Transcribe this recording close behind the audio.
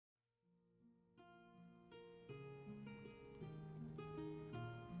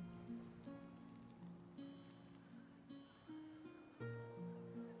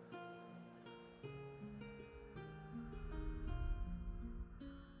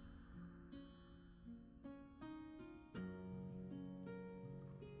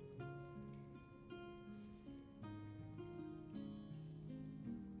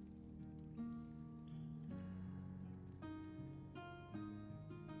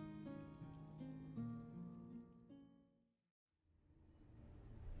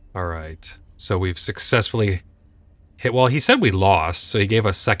Alright. So we've successfully hit... Well, he said we lost, so he gave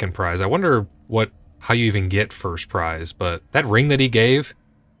us second prize. I wonder how you even get first prize, but that ring that he gave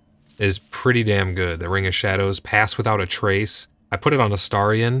is pretty damn good. The Ring of Shadows, Pass Without a Trace. I put it on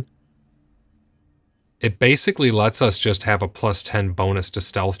Astarion. It basically lets us just have a +10 bonus to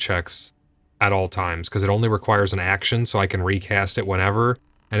stealth checks at all times, because it only requires an action, so I can recast it whenever,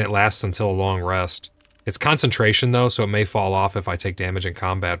 and it lasts until a long rest. It's concentration, though, so it may fall off if I take damage in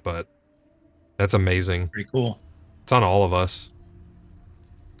combat, but that's amazing. Pretty cool. It's on all of us.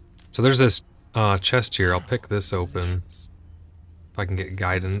 So there's this chest here. I'll pick this open if I can get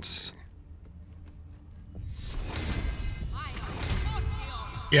guidance.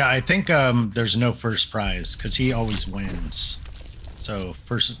 Yeah, I think there's no first prize because he always wins. So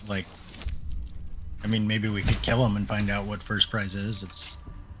first, like, I mean, maybe we could kill him and find out what first prize is. It's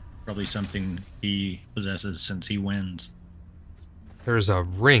probably something he possesses since he wins. There's a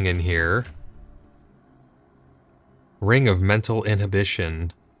ring in here. Ring of Mental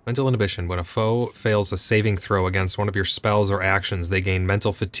Inhibition. Mental Inhibition. When a foe fails a saving throw against one of your spells or actions, they gain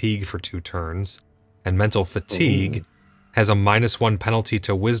Mental Fatigue for 2 turns. And Mental Fatigue has a -1 penalty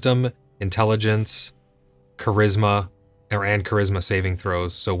to Wisdom, Intelligence, Charisma, and Charisma saving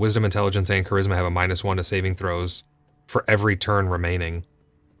throws. So Wisdom, Intelligence, and Charisma have a -1 to saving throws for every turn remaining.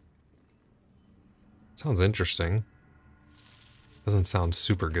 Sounds interesting. Doesn't sound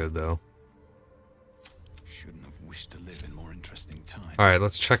super good, though. Shouldn't have wished to live in more interesting times. All right,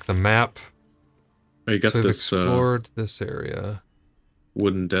 let's check the map. Oh, you got So we've this explored this area.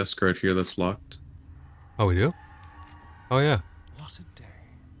 wooden desk right here that's locked. Oh, we do? Oh, yeah. What a day.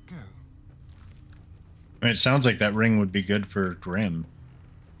 Go. I mean, it sounds like that ring would be good for Grim.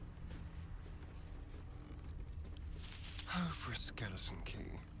 Oh, for a skeleton key.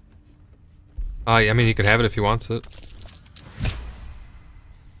 I mean, you could have it if he wants it.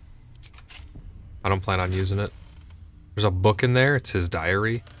 I don't plan on using it. There's a book in there. It's his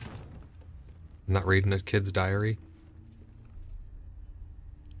diary. I'm not reading a kid's diary.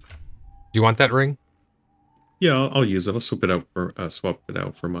 Do you want that ring? Yeah, I'll use it. I'll swap it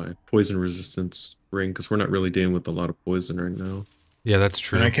out for my poison resistance ring because we're not really dealing with a lot of poison right now. Yeah, that's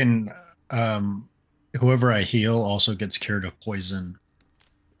true. And I can, whoever I heal also gets cured of poison.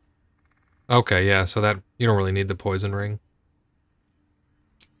 Okay, yeah, so that you don't really need the poison ring.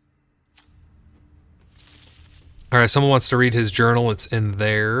 Alright, someone wants to read his journal. It's in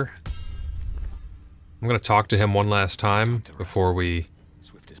there. I'm gonna talk to him one last time before we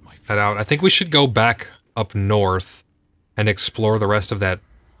head out. I think we should go back up north and explore the rest of that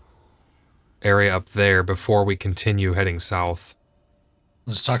area up there before we continue heading south.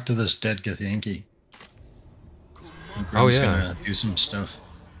 Let's talk to this dead Githyanki. Oh, Grim's yeah. gonna do some stuff.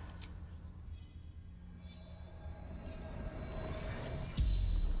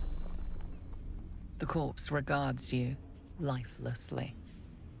 The corpse regards you lifelessly.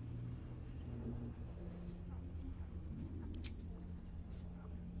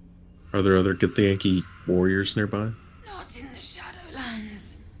 Are there other Githyanki warriors nearby? Not in the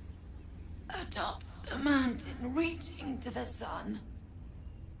Shadowlands. Atop the mountain, reaching to the sun.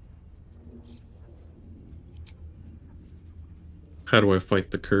 How do I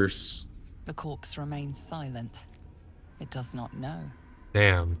fight the curse? The corpse remains silent. It does not know.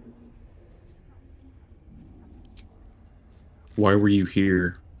 Damn. Why were you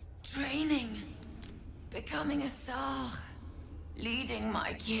here? Training. Becoming a Sar. Leading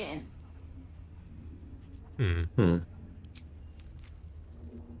my kin.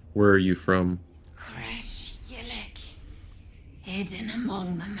 Where are you from? Kresh Yilik. Hidden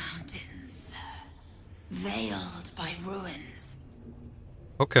among the mountains. Veiled by ruins.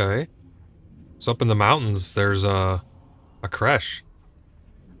 Okay. So up in the mountains, there's a creche.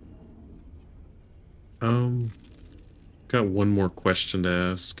 Got one more question to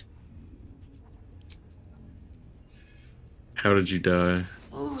ask. How did you die?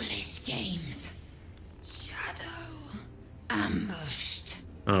 Foolish games. Shadow. Ambushed.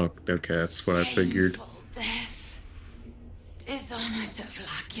 Oh, okay, that's what I figured. Shameful death. Dishonor to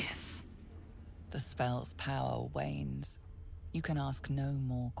Vlaakith. The spell's power wanes. You can ask no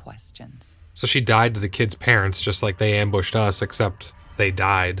more questions. So she died to the kid's parents just like they ambushed us, except they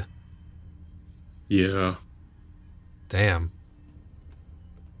died. Yeah. Damn.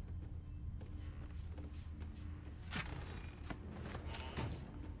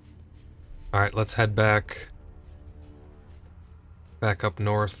 Alright, let's head back up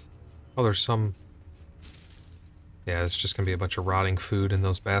north. Oh, there's some... Yeah, it's just gonna be a bunch of rotting food in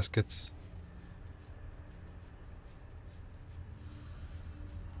those baskets.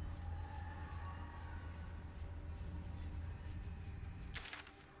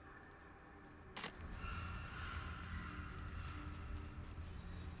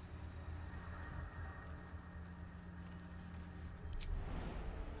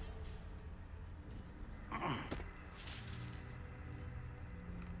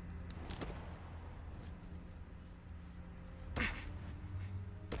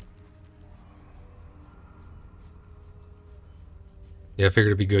 Yeah, I figured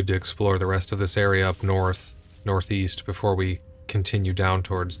it'd be good to explore the rest of this area up north, northeast, before we continue down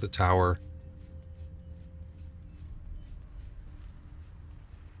towards the tower.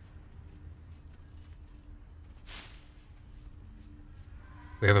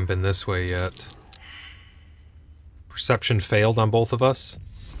 We haven't been this way yet. Perception failed on both of us.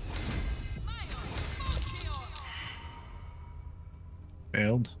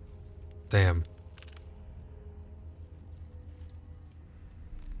 Failed. Damn.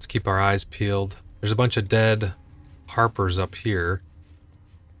 Let's keep our eyes peeled. There's a bunch of dead harpers up here.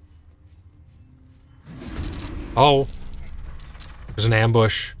 Oh. There's an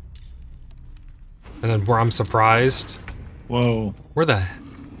ambush. And then where I'm surprised. Whoa. Where the...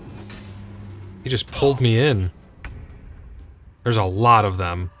 He just pulled me in. There's a lot of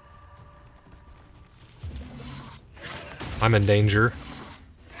them. I'm in danger.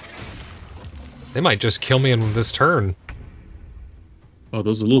 They might just kill me in this turn. Oh,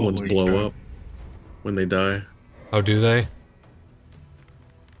 those little ones Holy blow crap. up when they die. Oh, do they?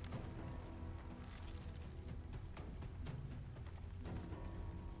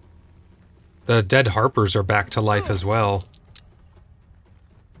 The dead harpers are back to life as well.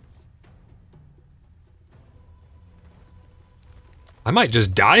 I might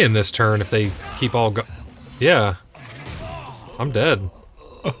just die in this turn if they keep all go- Yeah. I'm dead.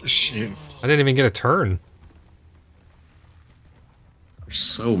 Oh, shoot. I didn't even get a turn. There's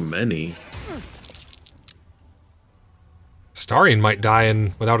so many. Starian might die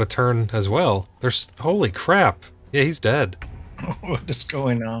in without a turn as well. There's... Holy crap. Yeah, he's dead. What is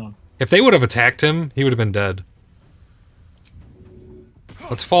going on? If they would have attacked him, he would have been dead.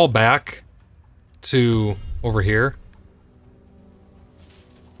 Let's fall back to over here.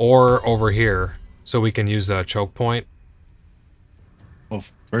 Or over here, so we can use a choke point. Well,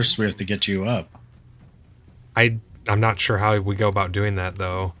 first we have to get you up. I'm not sure how we go about doing that,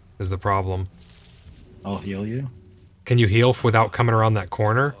 though, is the problem. I'll heal you. Can you heal without coming around that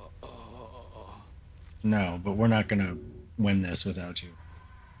corner? No, but we're not gonna win this without you.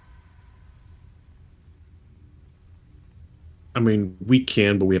 I mean, we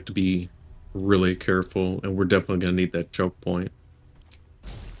can, but we have to be really careful, and we're definitely going to need that choke point.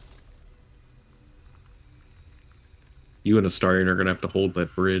 You and Astarion are going to have to hold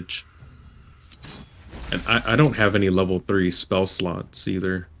that bridge. And I don't have any level 3 spell slots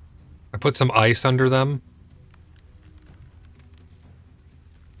either. I put some ice under them.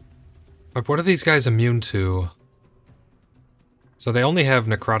 But what are these guys immune to? So they only have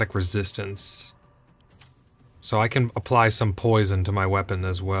necrotic resistance. So I can apply some poison to my weapon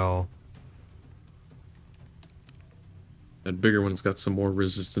as well. That bigger one's got some more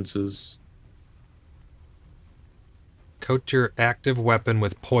resistances. Coat your active weapon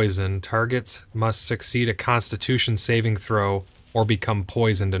with poison. Targets must succeed a Constitution saving throw or become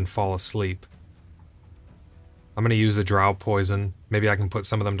poisoned and fall asleep. I'm going to use the drow poison. Maybe I can put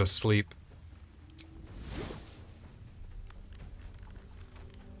some of them to sleep.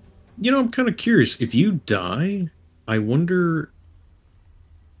 You know, I'm kind of curious. If you die, I wonder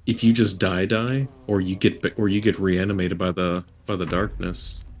if you just die, or you get reanimated by the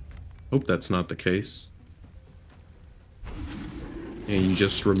darkness. Hope that's not the case. And you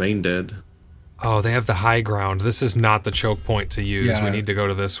just remain dead. Oh, they have the high ground. This is not the choke point to use. Yeah. We need to go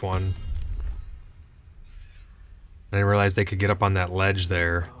to this one. I didn't realize they could get up on that ledge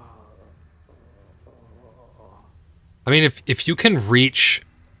there. I mean, if you can reach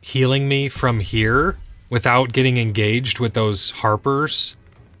healing me from here without getting engaged with those harpers,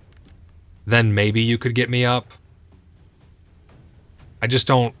 then maybe you could get me up. I just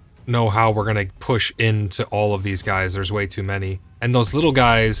don't know how we're gonna push into all of these guys. There's way too many. And those little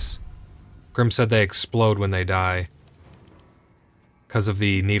guys, Grim said they explode when they die. Because of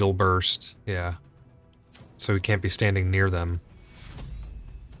the needle burst, yeah. So we can't be standing near them.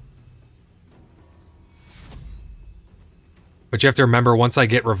 But you have to remember, once I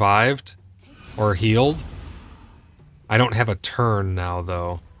get revived or healed, I don't have a turn now,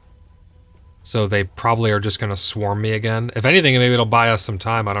 though. So they probably are just going to swarm me again. If anything, maybe it'll buy us some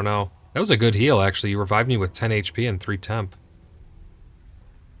time. I don't know. That was a good heal, actually. You revived me with 10 HP and 3 temp.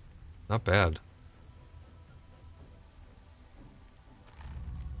 Not bad.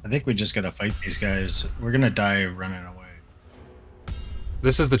 I think we just gotta fight these guys. We're gonna die running away.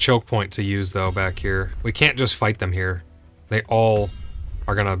 This is the choke point to use, though, back here. We can't just fight them here. They all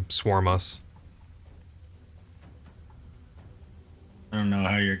are going to swarm us. I don't know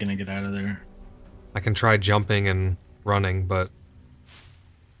how you're gonna get out of there. I can try jumping and running, but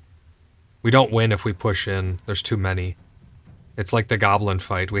we don't win if we push in. There's too many. It's like the goblin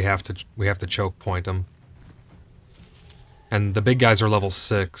fight. We have to choke point them. And the big guys are level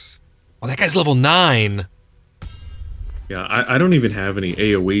 6. Oh, that guy's level 9. Yeah, I don't even have any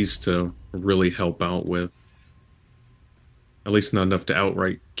AoEs to really help out with. At least not enough to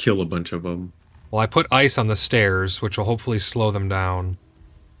outright kill a bunch of them. Well, I put ice on the stairs, which will hopefully slow them down.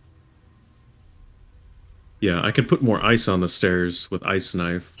 Yeah, I could put more ice on the stairs with Ice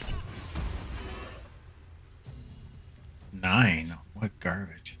Knife. 9? What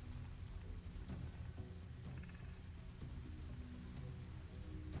garbage.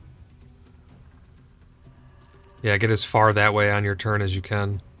 Yeah, get as far that way on your turn as you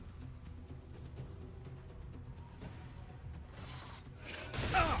can.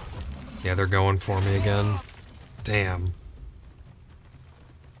 Yeah, they're going for me again. Damn.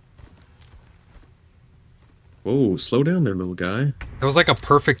 Whoa, slow down there, little guy. That was like a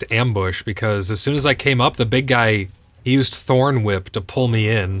perfect ambush, because as soon as I came up, the big guy, he used Thorn Whip to pull me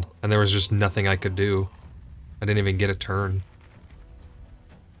in, and there was just nothing I could do. I didn't even get a turn.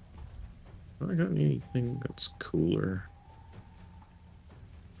 Have I got anything that's cooler?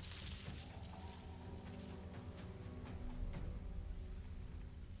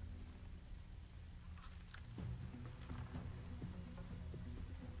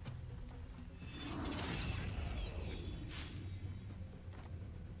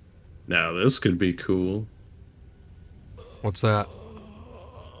 Now this could be cool. What's that?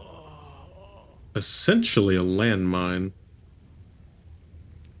 Essentially a landmine.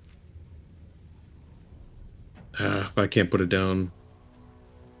 If I can't put it down.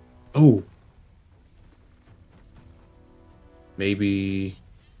 Oh. Maybe.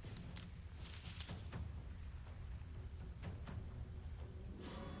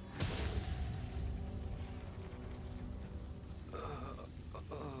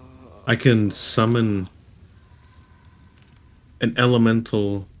 I can summon an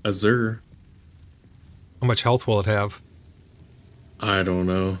elemental Azure. How much health will it have? I don't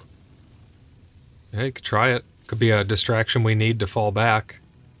know. Yeah, you could try it. Could be a distraction we need to fall back.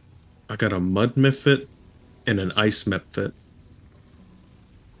 I got a Mud Mephit and an Ice Mephit.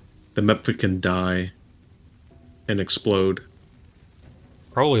 The Mephit can die and explode.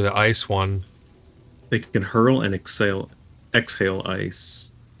 Probably the ice one. They can hurl and exhale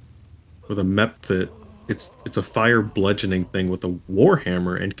ice. With a Mephit, it's a fire bludgeoning thing with a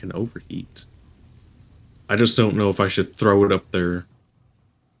warhammer and can overheat. I just don't know if I should throw it up there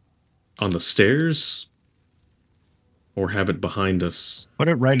on the stairs or have it behind us. Put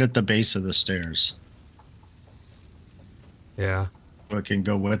it right at the base of the stairs. Yeah. So it can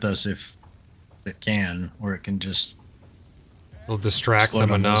go with us if it can, or it can just It'll distract explode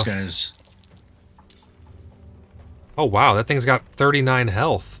them on enough. those guys. Oh wow, that thing's got 39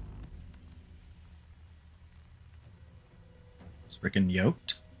 health. It's freaking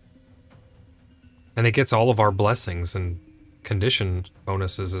yoked. And it gets all of our blessings and condition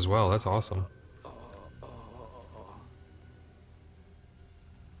bonuses as well. That's awesome.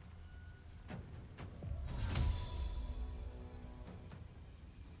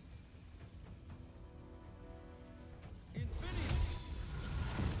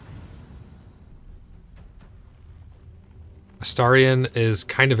 Astarion is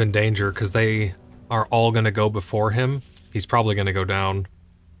kind of in danger because they are all going to go before him. He's probably going to go down.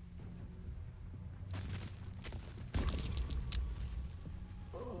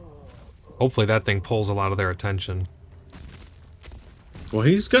 Hopefully that thing pulls a lot of their attention. Well,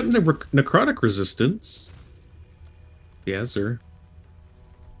 he's got necrotic resistance. Yeah, sir.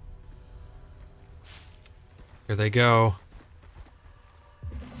 Here they go.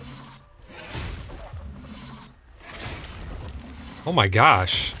 Oh my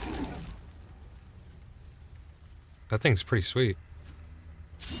gosh. That thing's pretty sweet.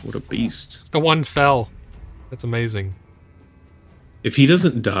 What a beast. The one fell. That's amazing. If he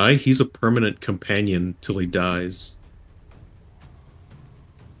doesn't die, he's a permanent companion till he dies.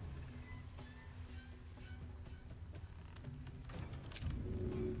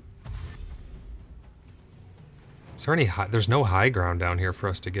 Is there any high... There's no high ground down here for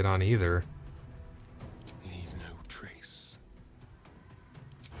us to get on either. Leave no trace.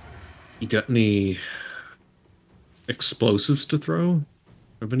 You got any explosives to throw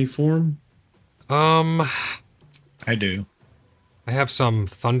of any form? I do. I have some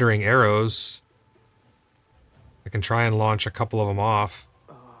thundering arrows. I can try and launch a couple of them off.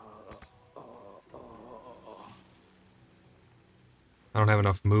 I don't have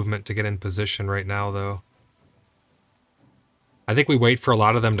enough movement to get in position right now, though. I think we wait for a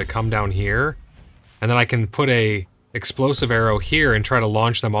lot of them to come down here, And then I can put a explosive arrow here and try to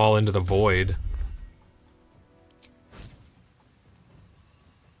launch them all into the void.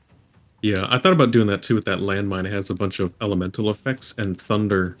 Yeah, I thought about doing that too with that landmine. It has a bunch of elemental effects, and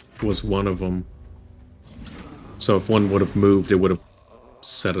thunder was one of them. So if one would have moved, it would have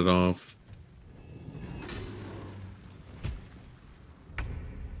set it off.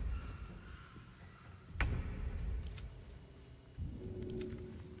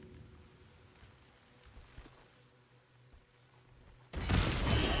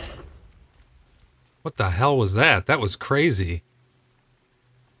 What the hell was that? That was crazy.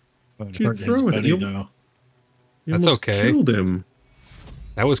 But She's hurt his throwing it. buddy, You- though. You That's almost okay. Killed him.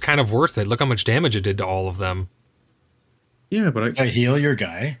 That was kind of worth it. Look how much damage it did to all of them. Yeah, but Did I heal your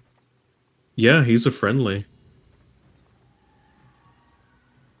guy? yeah, he's a friendly.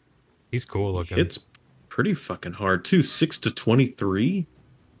 He's cool looking. It's pretty fucking hard too. 6 to 23.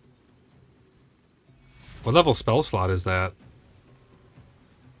 What level spell slot is that?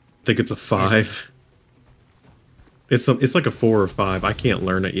 I think it's a 5. It's like a 4 or 5. I can't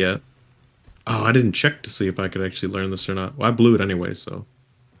learn it yet. Oh, I didn't check to see if I could actually learn this or not. Well, I blew it anyway, so.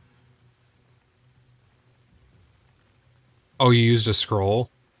 Oh, you used a scroll?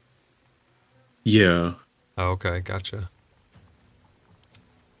 Yeah. Oh, okay, gotcha.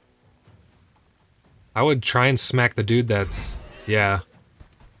 I would try and smack the dude that's... Yeah.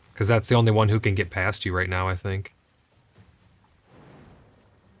 Because that's the only one who can get past you right now, I think.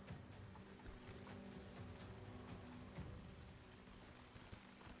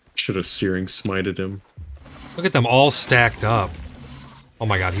 Should have searing smited him. Look at them all stacked up. Oh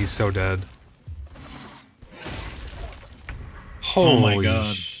my god, he's so dead. Oh my Holy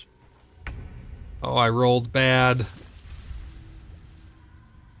God. Oh, I rolled bad.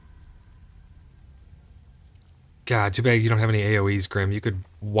 God, too bad you don't have any AoEs, Grim. You could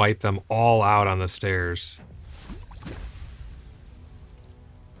wipe them all out on the stairs.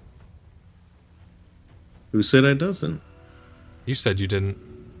 Who said I doesn't? You said you didn't.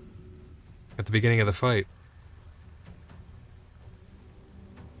 At the beginning of the fight.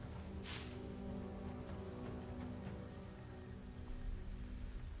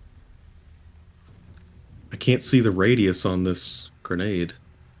 I can't see the radius on this grenade.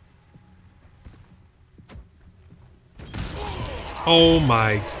 Oh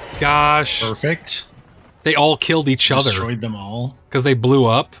my gosh. Perfect. They all killed each other Destroyed them all. because they blew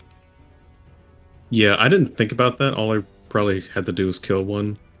up. Yeah, I didn't think about that. All I probably had to do was kill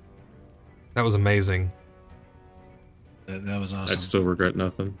one. That was amazing. That was I awesome. still regret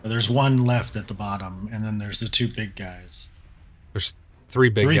nothing. There's one left at the bottom, and then there's the two big guys. There's three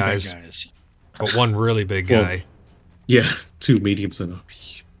big Three guys, big guys. but one really big Well, guy. Yeah, 2 mediums and a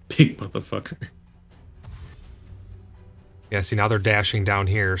big motherfucker. Yeah, see, now they're dashing down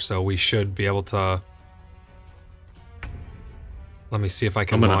here, so we should be able to... Let me see if I I'm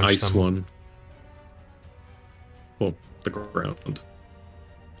can gonna launch ice them. one. Well, the ground.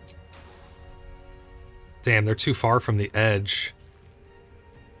 Damn, they're too far from the edge.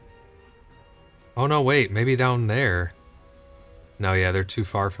 Oh no, wait, maybe down there. No, yeah, they're too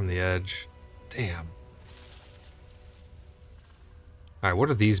far from the edge. Damn. Alright,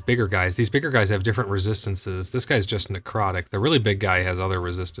 what are these bigger guys? These bigger guys have different resistances. This guy's just necrotic. The really big guy has other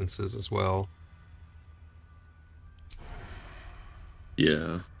resistances as well.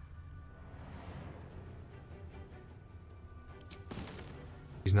 Yeah.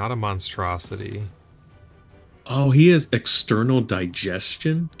 He's not a monstrosity. Oh, he has external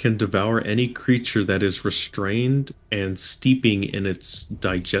digestion, can devour any creature that is restrained and steeping in its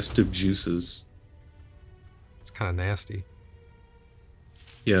digestive juices. It's kind of nasty.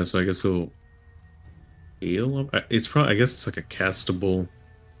 Yeah, so I guess he'll heal him. It's probably, I guess it's like a castable.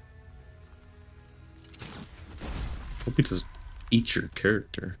 Hope he doesn't eat your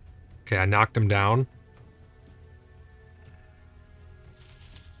character. Okay, I knocked him down.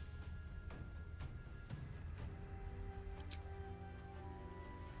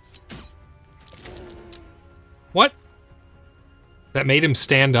 What? That made him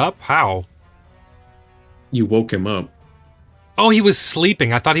stand up? How? You woke him up. Oh, he was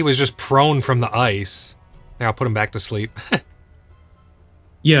sleeping. I thought he was just prone from the ice. Yeah, I'll put him back to sleep.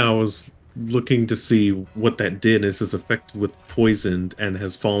 Yeah, I was looking to see what that did. Is his affected with poisoned and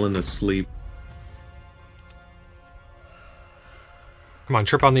has fallen asleep. Come on,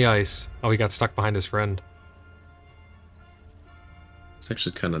 trip on the ice. Oh, he got stuck behind his friend. It's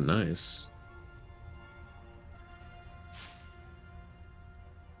actually kind of nice.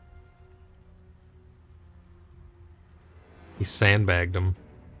 He sandbagged him.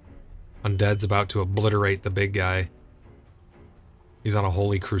 Undead's about to obliterate the big guy. He's on a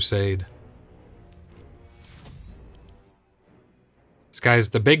holy crusade.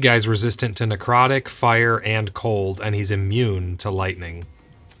 The big guy's resistant to necrotic, fire, and cold, and he's immune to lightning.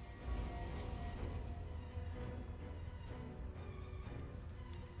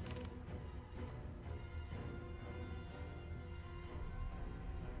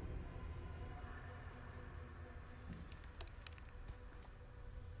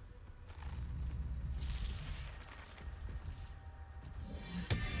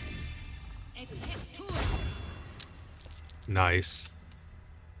 Nice.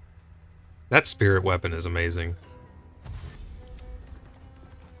 That spirit weapon is amazing.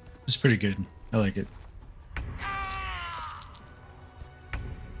 It's pretty good. I like it.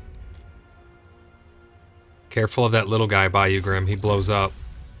 Careful of that little guy by you, Grim. He blows up.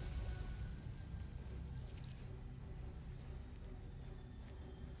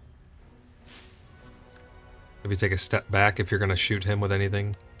 Maybe take a step back if you're going to shoot him with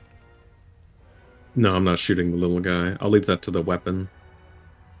anything. No, I'm not shooting the little guy. I'll leave that to the weapon.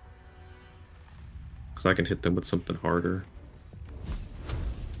 Because I can hit them with something harder.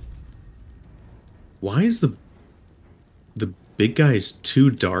 Why is the big guy is too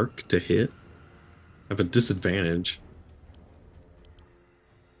dark to hit? I have a disadvantage.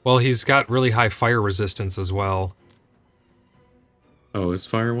 Well, he's got really high fire resistance as well. Oh, is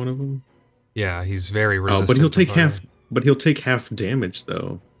fire one of them? Yeah, he's very resistant. Oh, but he'll to take fire. half. But he'll take half damage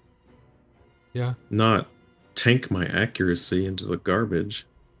though. Yeah. Not tank my accuracy into the garbage.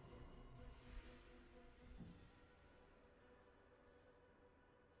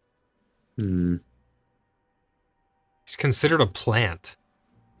 Hmm. He's considered a plant.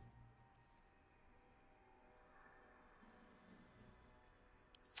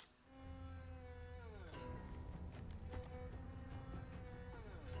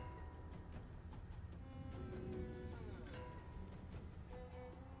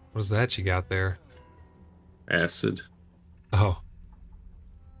 What is that you got there? Acid. Oh.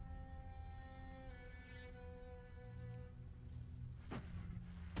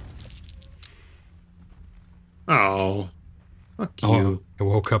 Oh. Fuck Oh, you. I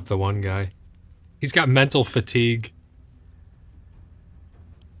woke up the one guy. He's got mental fatigue.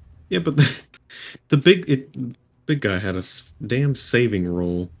 Yeah, but the big guy had a damn saving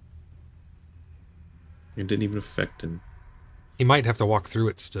roll. It didn't even affect him. He might have to walk through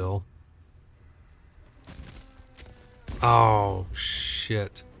it still. Oh,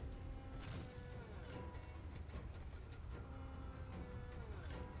 shit.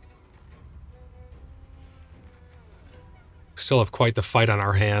 Still have quite the fight on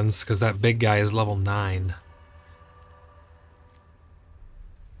our hands, because that big guy is level 9.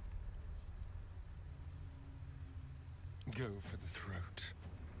 Go for the throat.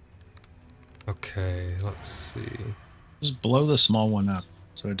 Okay, let's see. Just blow the small one up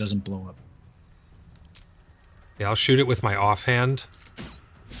so it doesn't blow up. Yeah, I'll shoot it with my offhand.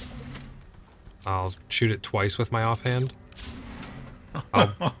 I'll shoot it twice with my offhand.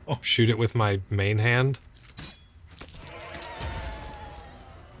 I'll shoot it with my main hand.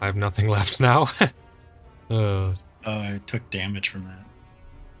 I have nothing left now. I took damage from that.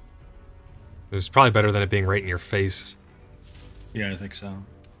 It was probably better than it being right in your face. Yeah, I think so.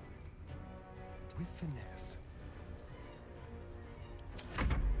 With finesse.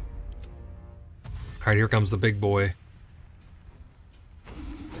 Alright, here comes the big boy.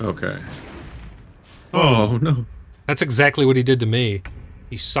 Okay. Oh, no. That's exactly what he did to me.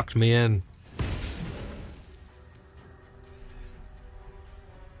 He sucked me in.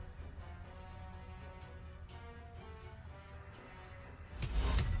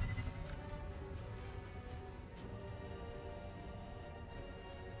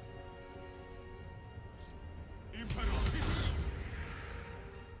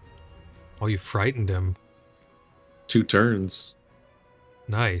 Oh, you frightened him. 2 turns.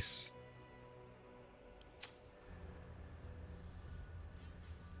 Nice.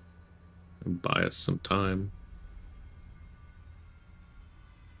 And buy us some time.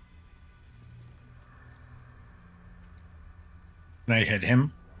 Can I hit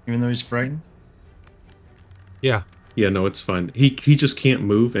him, even though he's frightened? Yeah. Yeah, no, it's fine. He just can't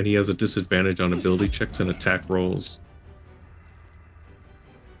move, and he has a disadvantage on ability checks and attack rolls.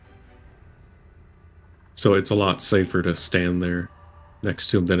 So it's a lot safer to stand there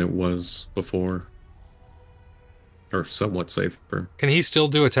next to him than it was before. Or somewhat safer. Can he still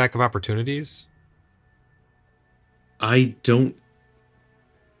do attack of opportunities? I don't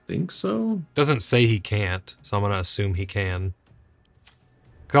think so. Doesn't say he can't, so I'm gonna assume he can.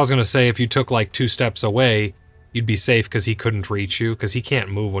 'Cause I was gonna say if you took like 2 steps away, you'd be safe because he couldn't reach you, because he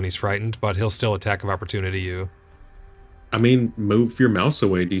can't move when he's frightened, but he'll still attack of opportunity you. I mean, move your mouse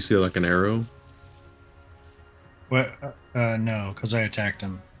away. Do you see like an arrow? What? No, because I attacked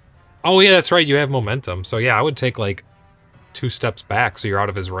him. Oh yeah, that's right. You have momentum. So yeah, I would take like 2 steps back so you're out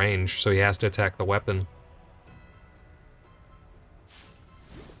of his range. So he has to attack the weapon.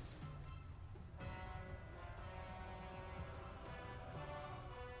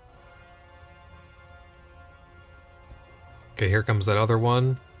 Okay, here comes that other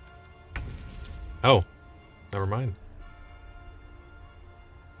one. Oh, never mind.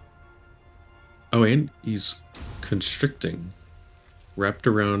 Oh, and he's constricting. Wrapped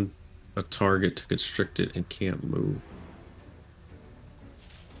around a target to constrict it and can't move.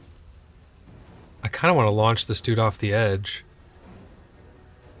 I kind of want to launch this dude off the edge.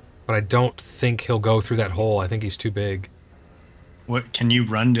 But I don't think he'll go through that hole. I think he's too big. What, can you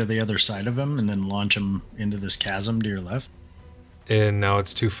run to the other side of him and then launch him into this chasm to your left? And no,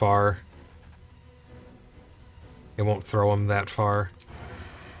 it's too far. It won't throw him that far.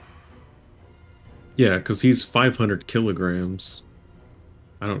 Yeah, because he's 500 kilograms.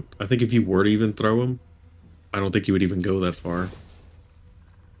 I think if you were to even throw him, I don't think he would even go that far.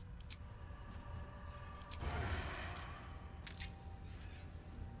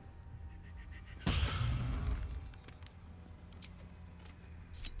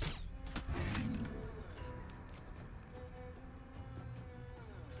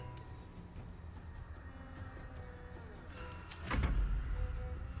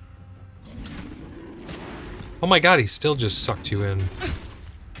 Oh my god, he still just sucked you in.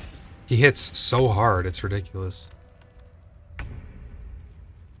 He hits so hard, it's ridiculous.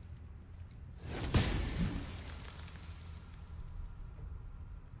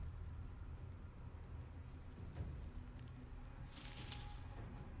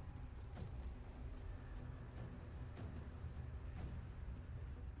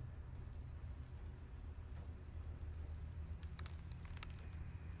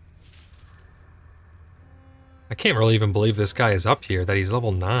 I can't really even believe this guy is up here, that he's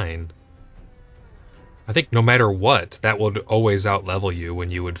level 9. I think no matter what, that would always out-level you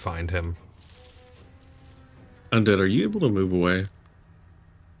when you would find him. Undead, are you able to move away?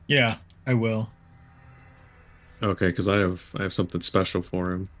 Yeah, I will. Okay, because I have something special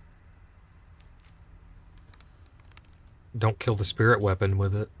for him. Don't kill the spirit weapon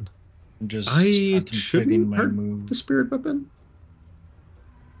with it. I'm just I contemplating shouldn't my hurt move. the spirit weapon?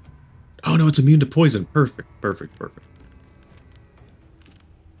 Oh no, it's immune to poison. Perfect, perfect, perfect.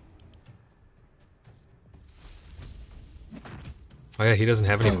 Oh yeah, he doesn't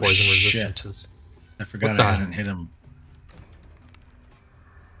have any Oh, poison shit. resistances. I forgot What the- I hadn't hit him.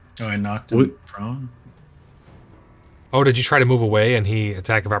 Oh, I knocked him prone? Oh, did you try to move away and he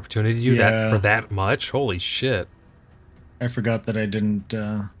attack of opportunity you that Yeah. for that much? Holy shit. I forgot that I didn't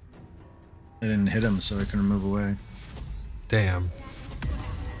hit him, so I couldn't move away. Damn.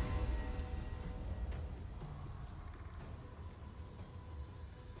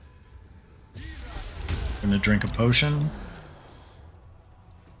 Gonna drink a potion.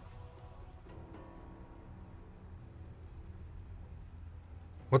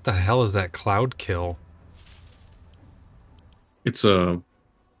 What the hell is that cloud kill? It's a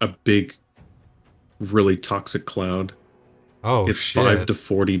big, really toxic cloud. Oh, It's shit. 5 to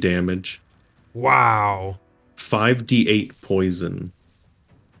 40 damage. Wow. 5d8 poison.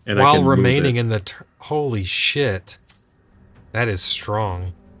 And I While can move remaining it. in the... Holy shit. That is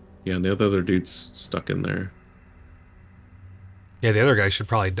strong. Yeah, and the other dude's stuck in there. Yeah, the other guy should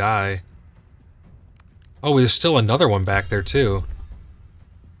probably die. Oh, there's still another one back there, too.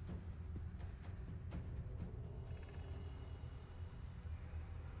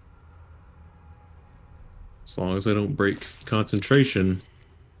 As long as I don't break concentration.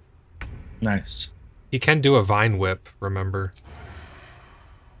 Nice. He can do a vine whip, remember.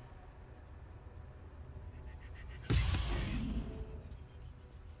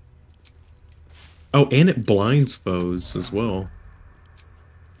 Oh, and it blinds foes as well.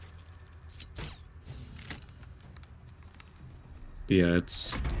 Yeah,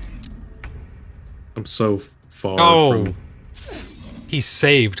 it's... I'm so far Oh! from... He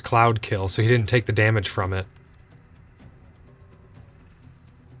saved cloud kill, so he didn't take the damage from it.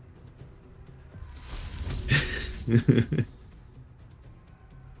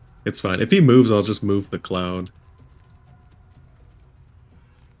 It's fine. If he moves, I'll just move the cloud.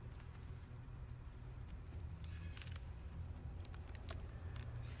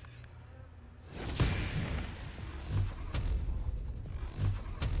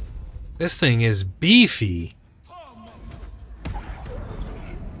 This thing is beefy.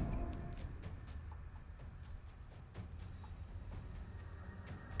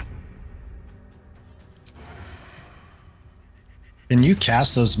 Can you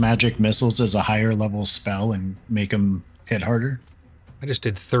cast those magic missiles as a higher level spell and make them hit harder? I just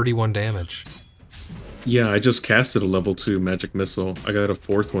did 31 damage. Yeah, I just casted a level 2 magic missile. I got a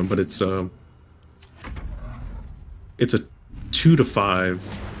 4th one, but it's a 2 to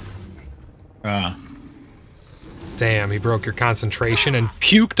 5. Damn, he broke your concentration and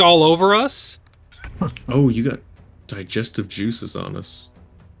puked all over us? Oh, you got digestive juices on us.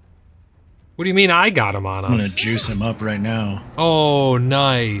 What do you mean I got him on I'm gonna us? juice him up right now. Oh,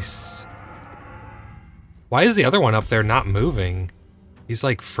 nice. Why is the other one up there not moving? He's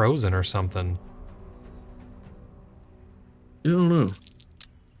like frozen or something. I don't know.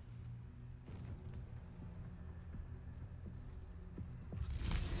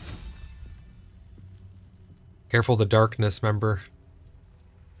 Careful the darkness, member.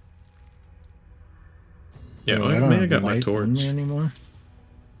 Yeah, Oh, I don't mean, I have got my light on me torch. anymore.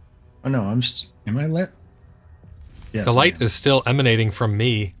 Oh no, am I lit? Yes, The I light am. is still emanating from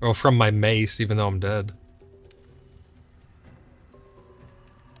me, or from my mace, even though I'm dead.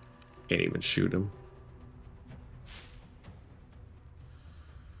 Can't even shoot him.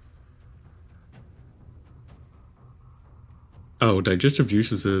 Oh, digestive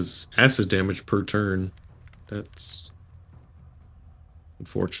juices is acid damage per turn. That's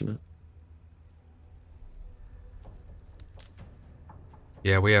unfortunate.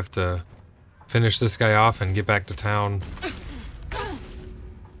 Yeah, we have to finish this guy off and get back to town.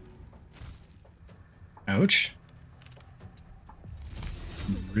 Ouch.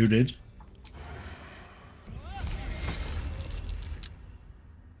 Rooted.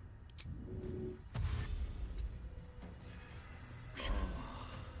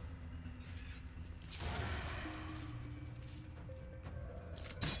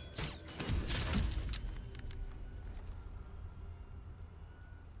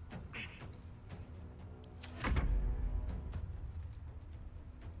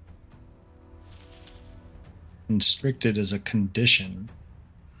 Constricted as a condition.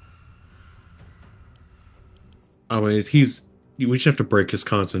 I mean, we just have to break his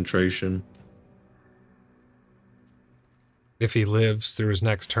concentration. If he lives through his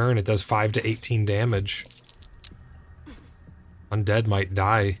next turn, it does 5 to 18 damage. Undead might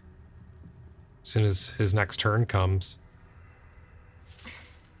die as soon as his next turn comes.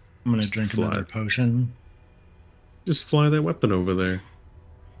 I'm gonna Just drink fly. another potion. Just fly that weapon over there.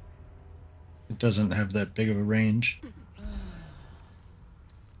 It doesn't have that big of a range.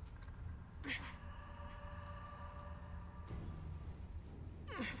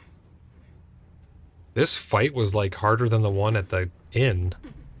 This fight was like harder than the one at the inn.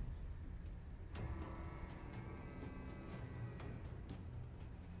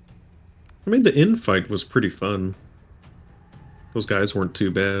 I mean, the inn fight was pretty fun. Those guys weren't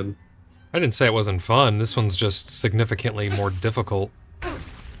too bad. I didn't say it wasn't fun. This one's just significantly more difficult.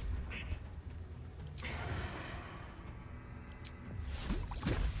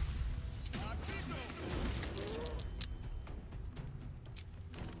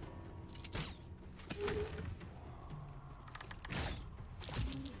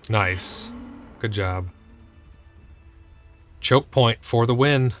 Nice. Good job. Choke point for the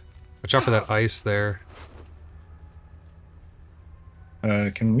win. Watch out for that ice there.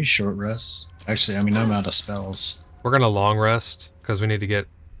 Can we short rest? Actually, I mean, I'm out of spells. We're gonna long rest, because we need to get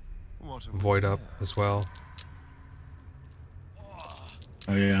Void up as well.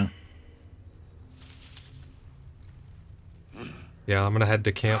 Oh, yeah. Yeah, I'm gonna head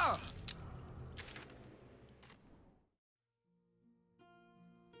to camp.